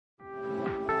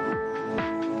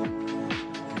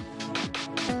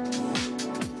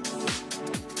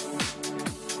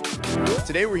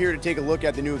Today we're here to take a look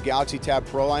at the new Galaxy Tab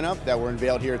Pro lineup that were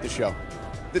unveiled here at the show.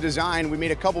 The design, we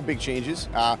made a couple big changes.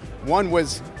 One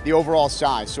was the overall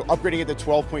size, so upgrading it to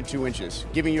 12.2 inches,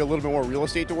 giving you a little bit more real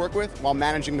estate to work with while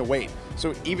managing the weight.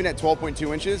 So even at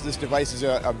 12.2 inches, this device is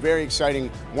a very exciting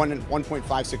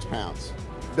 1.56 pounds.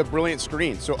 The brilliant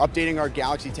screen, so updating our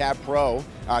Galaxy Tab Pro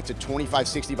to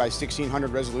 2560 by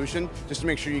 1600 resolution, just to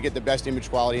make sure you get the best image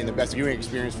quality and the best viewing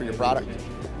experience for your product.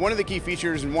 One of the key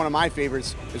features, and one of my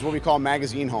favorites, is what we call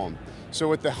Magazine Home. So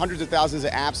with the hundreds of thousands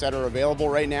of apps that are available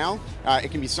right now,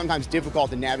 it can be sometimes difficult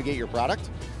to navigate your product.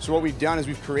 So what we've done is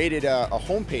we've created a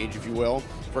homepage, if you will,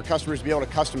 for customers to be able to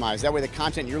customize. That way the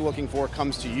content you're looking for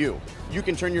comes to you. You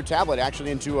can turn your tablet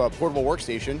actually into a portable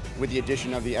workstation with the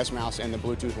addition of the S-Mouse and the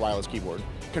Bluetooth wireless keyboard.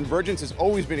 Convergence has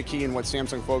always been a key in what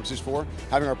Samsung focuses for,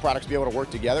 having our products be able to work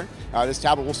together. This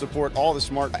tablet will support all the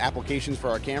smart applications for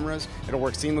our cameras. It'll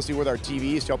work seamlessly with our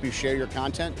TVs to help you share your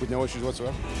content with no issues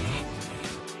whatsoever.